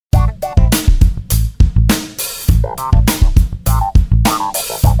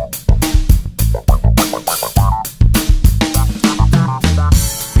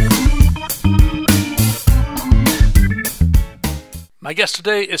My guest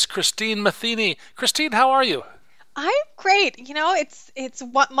today is Christine Matheney. Christine, how are you? I'm great. It's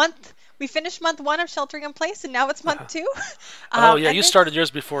what month we finished month one of sheltering in place, and now it's month two. Oh, yeah, And you it's started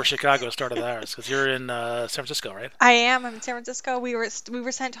yours before Chicago started theirs because you're in San Francisco, right? I'm in San Francisco. We were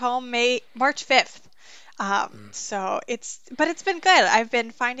sent home March 5th. But it's been good. I've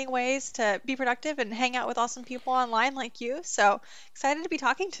been finding ways to be productive and hang out with awesome people online like you. So excited to be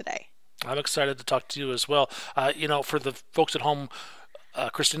talking today. I'm excited to talk to you as well. For the folks at home,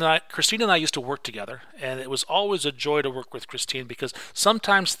 Christine and I used to work together, and it was always a joy to work with Christine because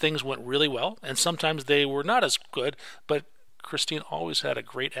sometimes things went really well, and sometimes they were not as good. But Christine always had a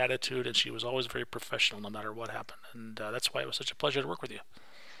great attitude, and she was always very professional, no matter what happened. And that's why it was such a pleasure to work with you.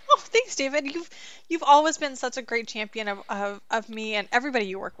 Oh, thanks, David. You've always been such a great champion of me and everybody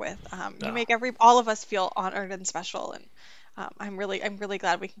you work with. You No, make every all of us feel honored and special, and I'm really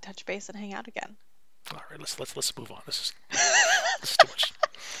glad we can touch base and hang out again. all right, let's move on. This is too much.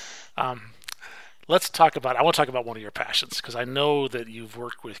 Um, let's talk about. I want to talk about one of your passions because I know that you've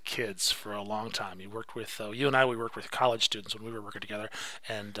worked with kids for a long time. You worked with you and I. We worked with college students when we were working together,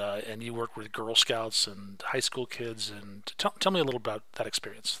 and you worked with Girl Scouts and high school kids. And tell me a little about that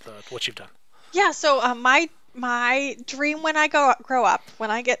experience, what you've done. Yeah, so my dream when I grow up,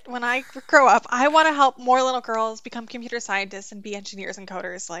 when I grow up, I want to help more little girls become computer scientists and be engineers and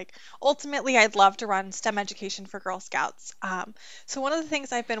coders. Like ultimately, I'd love to run STEM education for Girl Scouts. So one of the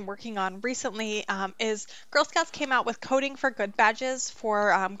things I've been working on recently is Girl Scouts came out with coding for good badges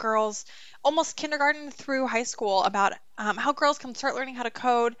for girls almost kindergarten through high school about how girls can start learning how to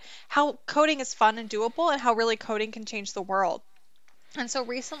code, how coding is fun and doable, and how really coding can change the world. And so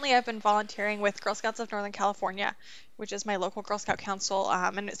recently I've been volunteering with Girl Scouts of Northern California, which is my local Girl Scout council.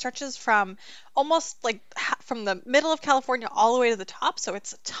 And it stretches from almost like from the middle of California all the way to the top. So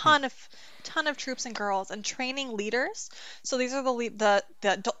it's a Hmm. ton of troops and girls and training leaders. So these are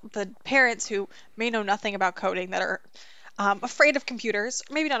the parents who may know nothing about coding that are afraid of computers,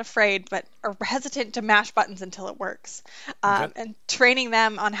 maybe not afraid, but are hesitant to mash buttons until it works, Okay. and training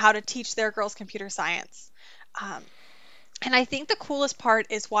them on how to teach their girls computer science. Um, and I think the coolest part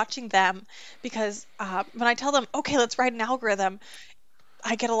is watching them because when I tell them, okay, let's write an algorithm,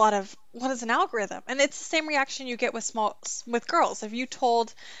 I get a lot of, what is an algorithm? And it's the same reaction you get with girls. If you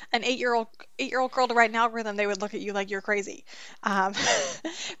told an 8-year old girl to write an algorithm, they would look at you like you're crazy. Um,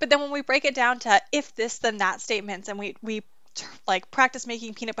 but then when we break it down to if this then that statements, and we like practice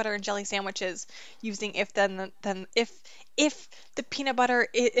making peanut butter and jelly sandwiches using if the if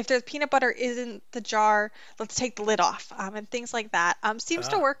there's peanut butter is in the jar, let's take the lid off, and things like that seems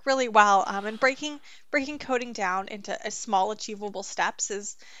to Ah. work really well, and breaking coding down into a small achievable steps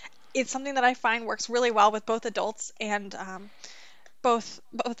is it's something that I find works really well with both adults and both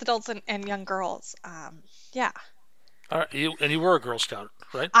adults and young girls. Yeah. All right. You were a Girl Scout,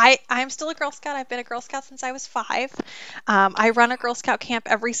 right? I'm still a Girl Scout. I've been a Girl Scout since I was 5. I run a Girl Scout camp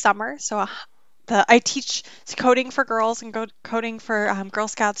every summer, so I teach coding for girls and coding for Girl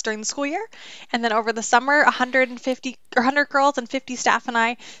Scouts during the school year, and then over the summer, 150 or 100 girls and 50 staff and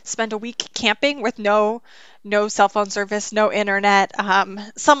I spend a week camping with no cell phone service, no internet,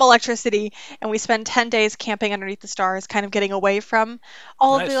 some electricity, and we spend 10 days camping underneath the stars, kind of getting away from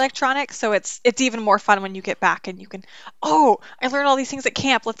all of the Nice. electronics. So it's even more fun when you get back and you can, oh, I learned all these things at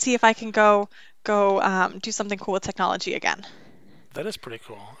camp. Let's see if I can go do something cool with technology again. That is pretty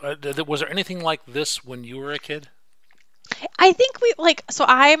cool. Was there anything like this when you were a kid? I think we like so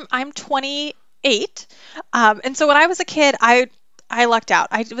I'm 28. And so when I was a kid, I lucked out.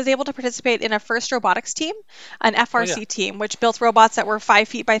 I was able to participate in a first robotics team, an Oh yeah. FRC team, which built robots that were 5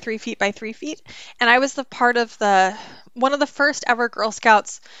 feet by 3 feet by 3 feet. And I was the part of the one of the first ever Girl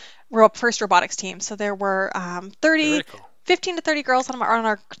Scouts first robotics team. So there were Very cool. 15 to 30 girls on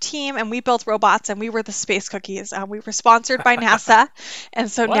our team, and we built robots, and we were the space cookies. We were sponsored by NASA, and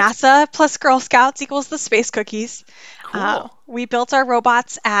so What? NASA plus Girl Scouts equals the space cookies. Cool. We built our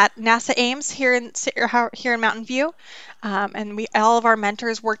robots at NASA Ames here in Mountain View, and we all of our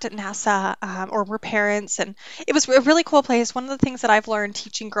mentors worked at NASA, or were parents, and it was a really cool place. One of the things that I've learned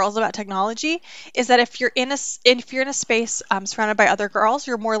teaching girls about technology is that if you're in a space surrounded by other girls,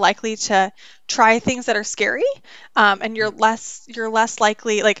 you're more likely to try things that are scary, and Hmm. you're less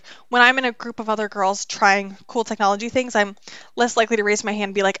likely, like when I'm in a group of other girls trying cool technology things, I'm less likely to raise my hand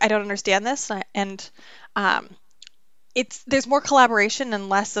and be like, I don't understand this, and um, it's there's more collaboration and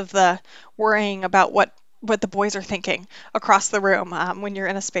less of the worrying about what the boys are thinking across the room, when you're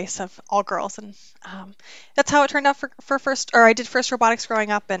in a space of all girls. And that's how it turned out for first, or I did first robotics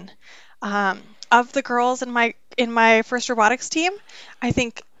growing up. And of the girls in my first robotics team, I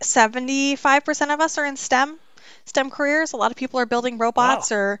think 75% of us are in STEM. STEM careers. A lot of people are building Wow.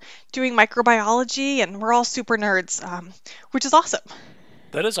 robots or doing microbiology, and we're all super nerds, which is awesome.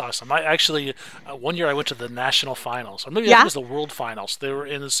 That is awesome. I actually, one year I went to the national finals, or maybe I think it Yeah. was the world finals. They were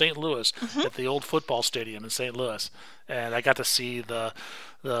in St. Louis Hmm. at the old football stadium in St. Louis, and I got to see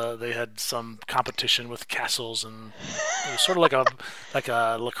they had some competition with castles, and it was sort of like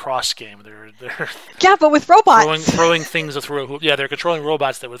a lacrosse game. They're Yeah, but with throwing robots. throwing things through a hoop. Yeah, they're controlling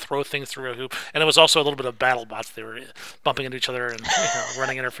robots that would throw things through a hoop, and it was also a little bit of battle bots. They were bumping into each other and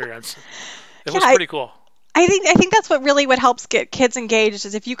running interference. It Yeah, was pretty cool. I think that's what helps get kids engaged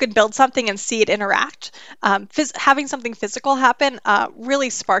is if you can build something and see it interact. Having something physical happen really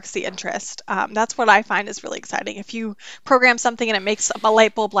sparks the interest. That's what I find is really exciting. If you program something and it makes a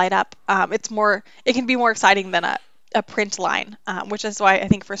light bulb light up, it can be more exciting than a print line, which is why I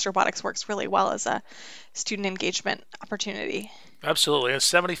think FIRST Robotics works really well as a student engagement opportunity. Absolutely, and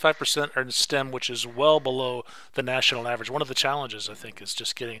 75% are in STEM, which is well below the national average. One of the challenges, I think, is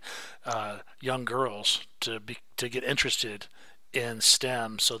just getting young girls to get interested in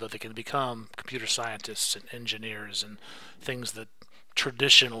STEM so that they can become computer scientists and engineers and things that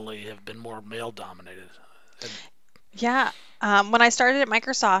traditionally have been more male dominated. And Yeah. When I started at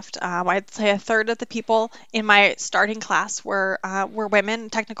Microsoft, I'd say a third of the people in my starting class were women,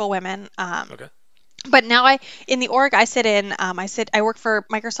 technical women. okay, But now in the org I sit in, I work for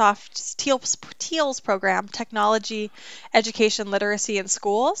Microsoft's TEALS program, Technology, Education, Literacy in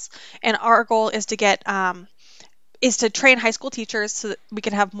Schools, and our goal is to train high school teachers so that we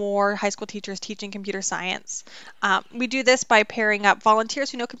can have more high school teachers teaching computer science. We do this by pairing up volunteers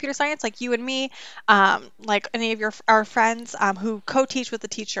who know computer science, like you and me, like any of our friends who co-teach with the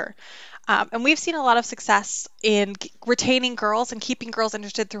teacher. And we've seen a lot of success in retaining girls and keeping girls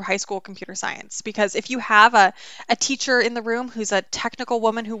interested through high school computer science. Because if you have a teacher in the room who's a technical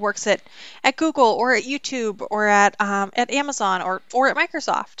woman who works at Google or at YouTube or at Amazon or at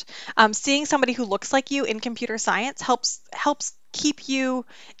Microsoft, seeing somebody who looks like you in computer science helps keep you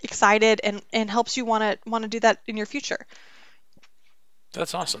excited and helps you want to do that in your future.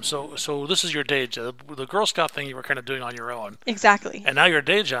 that's awesome. So this is your day job. The Girl Scout thing you were kind of doing on your own, Exactly. and now your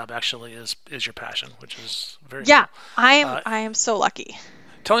day job actually is your passion, which is very Yeah, cool. I am Uh, I am so lucky.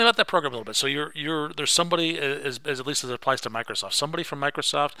 Tell me about that program a little bit. So there's somebody as at least as it applies to Microsoft. Somebody from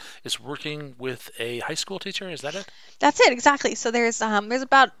Microsoft is working with a high school teacher. Is that it? That's it, exactly. So there's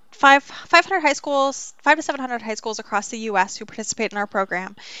about 500 high schools, 5 to 700 high schools across the U.S. who participate in our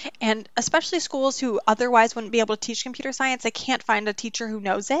program, and especially schools who otherwise wouldn't be able to teach computer science. They can't find a teacher who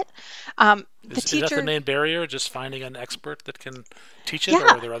knows it. The Is that the teacher, main barrier? Just finding an expert that can teach it, or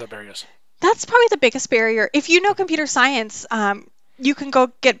yeah, are there other barriers? that's probably the biggest barrier. If you know computer science, you can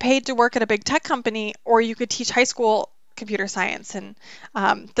go get paid to work at a big tech company, or you could teach high school computer science. And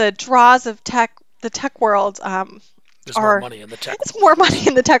the draws of the tech world There's more are money in the tech it's world. more money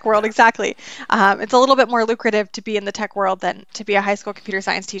in the tech world, Yeah, exactly. It's a little bit more lucrative to be in the tech world than to be a high school computer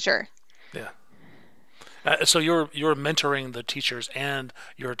science teacher. yeah. So you're mentoring the teachers and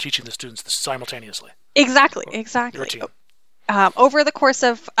you're teaching the students simultaneously. Exactly, Oh, your exactly. team. Over the course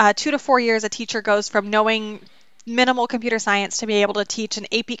of 2 to 4 years, a teacher goes from knowing minimal computer science to be able to teach an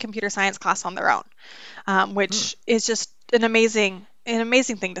AP computer science class on their own, Hmm, which is just an amazing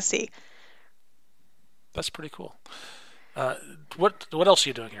thing to see. that's pretty cool. Uh, what else are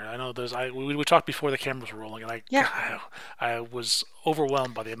you doing here? I know we talked before the cameras were rolling, and Yeah. I was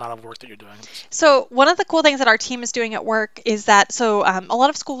overwhelmed by the amount of work that you're doing. So one of the cool things that our team is doing at work is that a lot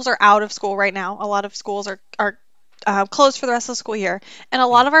of schools are out of school right now. A lot of schools are closed for the rest of the school year, and a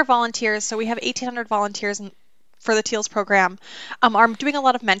Hmm, lot of our volunteers. So we have 1,800 volunteers for the TEALS program, are doing a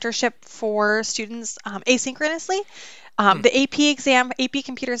lot of mentorship for students asynchronously. hmm, The AP exam, AP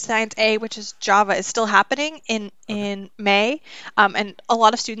Computer Science A, which is Java, is still happening okay. in May, and a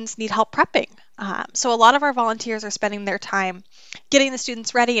lot of students need help prepping. So a lot of our volunteers are spending their time getting the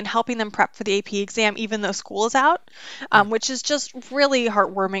students ready and helping them prep for the AP exam, even though school is out, Hmm. which is just really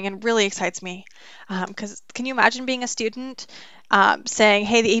heartwarming and really excites me. Because can you imagine being a student saying,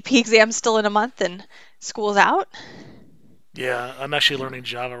 "Hey, the AP exam's still in a month and school's out"? Yeah, I'm actually learning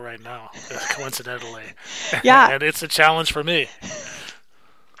Java right now, coincidentally, Yeah, and it's a challenge for me.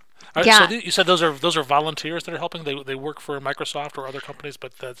 So yeah. you said those are volunteers that are helping. They work for Microsoft or other companies,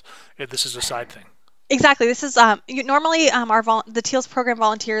 but this is a side thing. Exactly. This is normally the TEALS program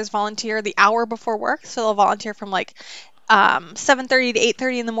volunteers volunteer the hour before work, so they'll volunteer from like 7:30 to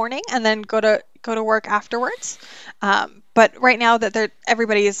 8:30 in the morning, and then go to work afterwards. But right now that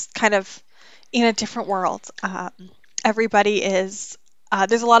everybody is kind of in a different world. Everybody is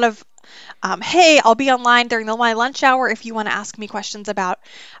there's a lot of hey, I'll be online during my lunch hour if you want to ask me questions about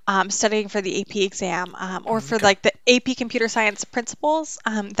studying for the AP exam, or for Okay. like the AP Computer Science Principles.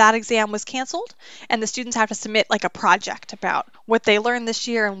 That exam was canceled, and the students have to submit like a project about what they learned this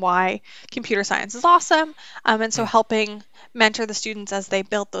year and why computer science is awesome. And so Mm, helping mentor the students as they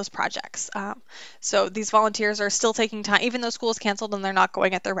build those projects. So these volunteers are still taking time, even though school is canceled and they're not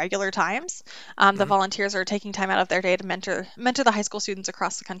going at their regular times. The mhm. volunteers are taking time out of their day to mentor the high school students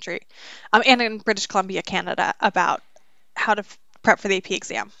across the country, and in British Columbia, Canada, about how to prep for the AP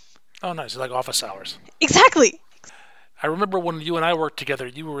exam. Oh, nice. It's like office hours. Exactly. I remember when you and I worked together,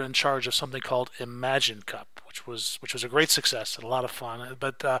 you were in charge of something called Imagine Cup, which was a great success and a lot of fun.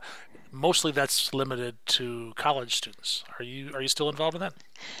 But mostly that's limited to college students. Are you still involved in that?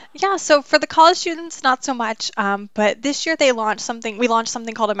 Yeah, so for the college students, not so much. But this year they launched something. We launched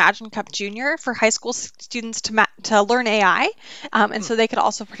something called Imagine Cup Junior for high school students to learn AI, and Hmm. so they could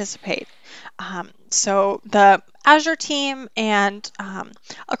also participate. So the Azure team and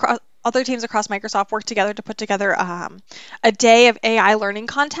across other teams across Microsoft work together to put together a day of AI learning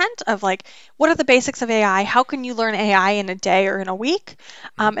content of like, what are the basics of AI? How can you learn AI in a day or in a week?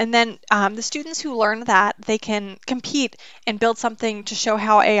 Hmm. And then the students who learn that, they can compete and build something to show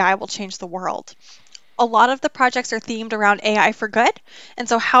how AI will change the world. A lot of the projects are themed around AI for good, and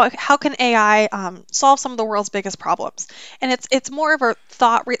so how can AI solve some of the world's biggest problems? And it's more of a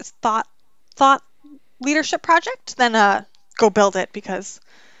thought leadership project than a go build it, because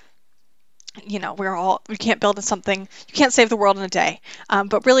we can't build something, you can't save the world in a day.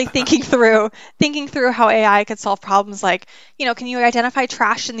 But really thinking through how AI could solve problems like, can you identify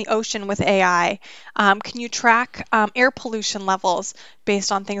trash in the ocean with AI? Can you track air pollution levels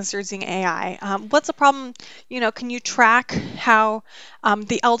based on things using AI? What's a problem? Can you track how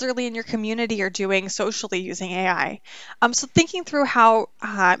the elderly in your community are doing socially using AI? So thinking through how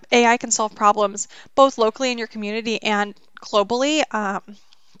AI can solve problems both locally in your community and globally,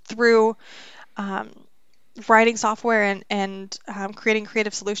 through um, writing software and creating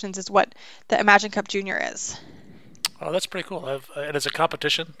creative solutions is what the Imagine Cup Junior is. Oh, that's pretty cool. And it's a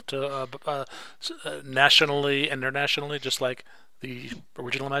competition to nationally, internationally, just like the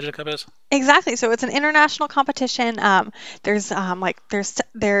original Magic Cup is. Exactly. So it's an international competition. There's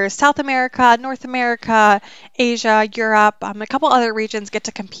South America, North America, Asia, Europe. A couple other regions get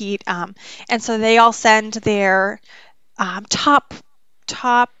to compete, and so they all send their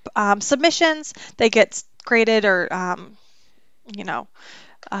top submissions. They get graded or you know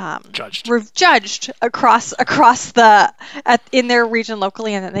Judged. judged in their region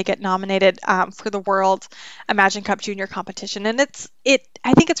locally, and then they get nominated for the World Imagine Cup Junior competition. And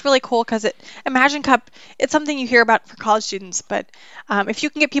I think it's really cool because Imagine Cup, it's something you hear about for college students, but if you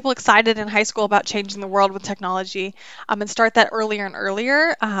can get people excited in high school about changing the world with technology, and start that earlier and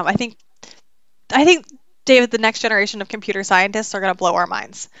earlier, I think David, the next generation of computer scientists are going to blow our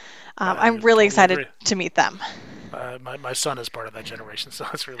minds. I'm I really totally excited agree. to meet them. My son is part of that generation, so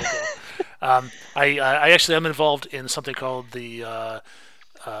it's really cool. I actually am involved in something called the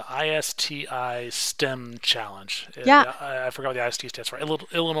ISTI STEM Challenge. Yeah, I forgot what the IST stands for.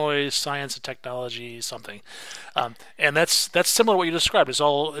 Illinois Science and Technology something, and that's similar to what you described. It's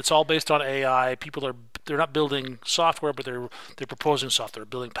all based on AI. They're not building software, but they're proposing software,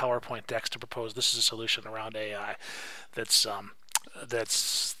 building PowerPoint decks to propose this is a solution around AI. That's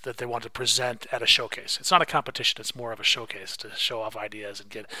that they want to present at a showcase. It's not a competition; it's more of a showcase to show off ideas and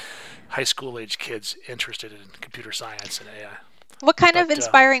get high school age kids interested in computer science and AI. what kind of But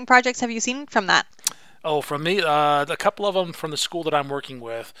inspiring projects have you seen from that? oh, from me, a couple of them from the school that I'm working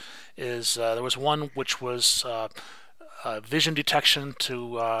with is there was one which was vision detection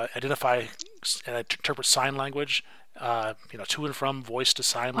to identify and interpret sign language. To and from voice to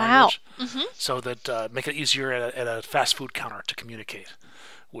sign Wow. language, so that make it easier at a fast food counter to communicate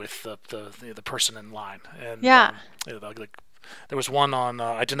with the person in line. And Yeah. there was one on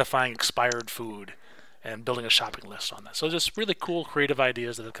identifying expired food and building a shopping list on that. So just really cool creative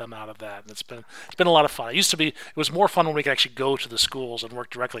ideas that have come out of that. And it's been a lot of fun. It was more fun when we could actually go to the schools and work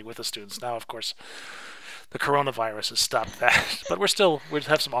directly with the students. Now, of course, the coronavirus has stopped that, but we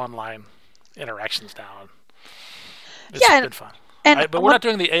have some online interactions now. It's Yeah, been fun. and But we're what? not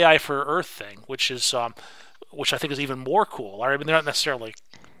doing the AI for Earth thing, which I think is even more cool. I mean, they're not necessarily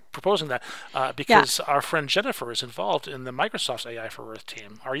proposing that Yeah, because our friend Jennifer is involved in the Microsoft's AI for Earth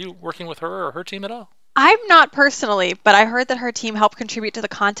team. Are you working with her or her team at all? I'm not personally, but I heard that her team helped contribute to the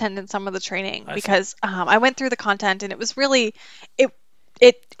content in some of the training, I see. because I went through the content and it was really it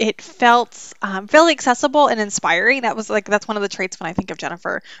it felt fairly accessible and inspiring. That's one of the traits when I think of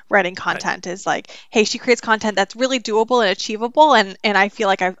Jennifer writing Right. content is like, hey, she creates content that's really doable and achievable, and I feel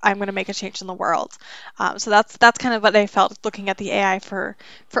like I'm going to make a change in the world. So that's kind of what I felt looking at the AI for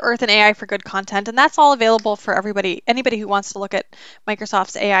Earth and AI for Good content, and that's all available for anybody who wants to look at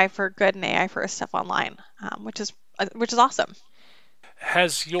Microsoft's AI for Good and AI for stuff online, which is awesome.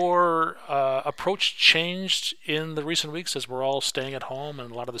 Has your approach changed in the recent weeks as we're all staying at home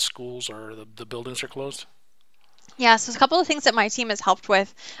and a lot of the schools or the buildings are closed? Yeah, so a couple of things that my team has helped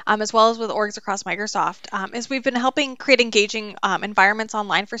with, as well as with orgs across Microsoft, is we've been helping create engaging environments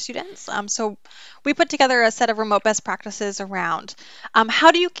online for students. So we put together a set of remote best practices around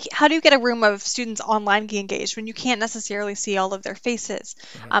how do you get a room of students online engaged when you can't necessarily see all of their faces.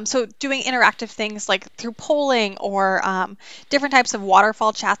 Hmm. So doing interactive things like through polling or different types of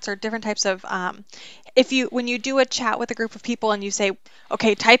waterfall chats or different types of if you when you do a chat with a group of people and you say,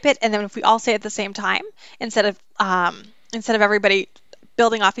 okay, type it, and then if we all say it at the same time instead of everybody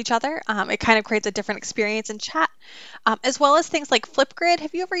building off each other, it kind of creates a different experience in chat, as well as things like Flipgrid.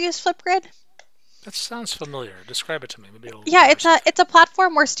 Have you ever used Flipgrid? That sounds familiar. Describe it to me. Maybe it'll Yeah, it's a understand. it's a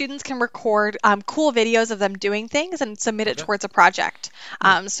platform where students can record cool videos of them doing things and submit it Okay. towards a project.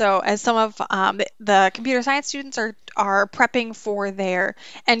 Hmm. So as some of the computer science students are prepping for their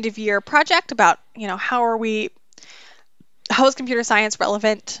end of year project about, how is computer science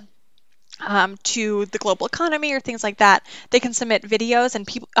relevant to the global economy or things like that, they can submit videos and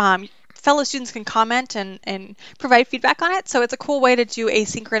people, fellow students can comment and provide feedback on it. So it's a cool way to do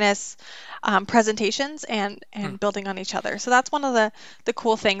asynchronous presentations Hmm. and building on each other. So that's one of the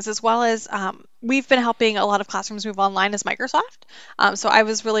cool things, as well as we've been helping a lot of classrooms move online as Microsoft. So I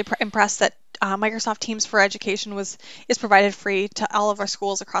was really impressed that Microsoft Teams for Education is provided free to all of our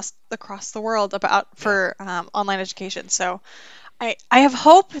schools across the world Yeah. for online education. So I have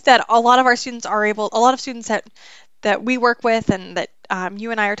hope that a lot of students that we work with and that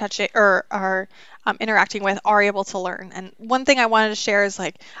you and I are touching or are interacting with are able to learn. And one thing I wanted to share is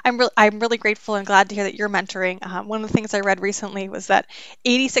like I'm really grateful and glad to hear that you're mentoring. One of the things I read recently was that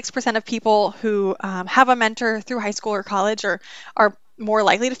 86% of people who have a mentor through high school or college are more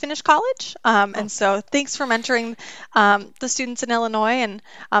likely to finish college. Oh, And so thanks for mentoring the students in Illinois, and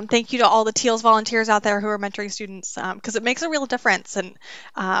thank you to all the TEALS volunteers out there who are mentoring students, because it makes a real difference. And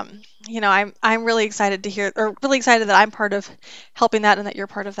I'm really excited to hear, or really excited that I'm part of helping that and that you're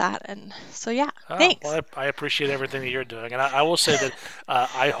part of that. And so yeah, oh, thanks. well, I appreciate everything that you're doing, and I will say that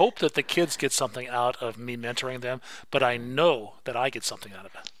I hope that the kids get something out of me mentoring them, but I know that I get something out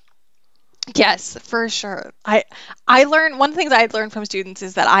of it. Yes, for sure. I learned one of the things I learned from students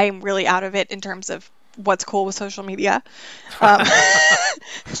is that I am really out of it in terms of what's cool with social media. Um,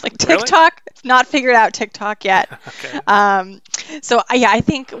 like Really? TikTok, not figured out TikTok yet. Okay. Yeah, I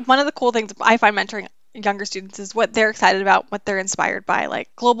think one of the cool things I find mentoring younger students is what they're excited about, what they're inspired by. Like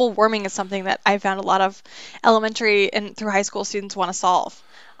global warming is something that I found a lot of elementary and through high school students want to solve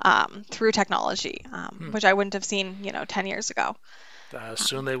through technology, Hmm. which I wouldn't have seen, 10 years ago.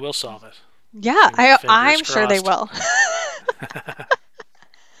 Soon they will solve it. Yeah, Fingers I'm sure they crossed. will.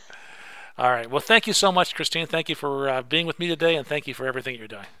 All right. Well, thank you so much, Christine. Thank you for being with me today, and thank you for everything you're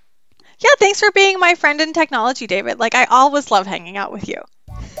doing. Yeah, thanks for being my friend in technology, David. Like, I always love hanging out with you.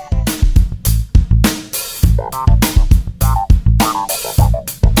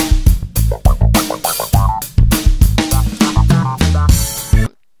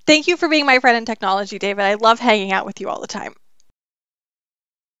 Thank you for being my friend in technology, David. I love hanging out with you all the time.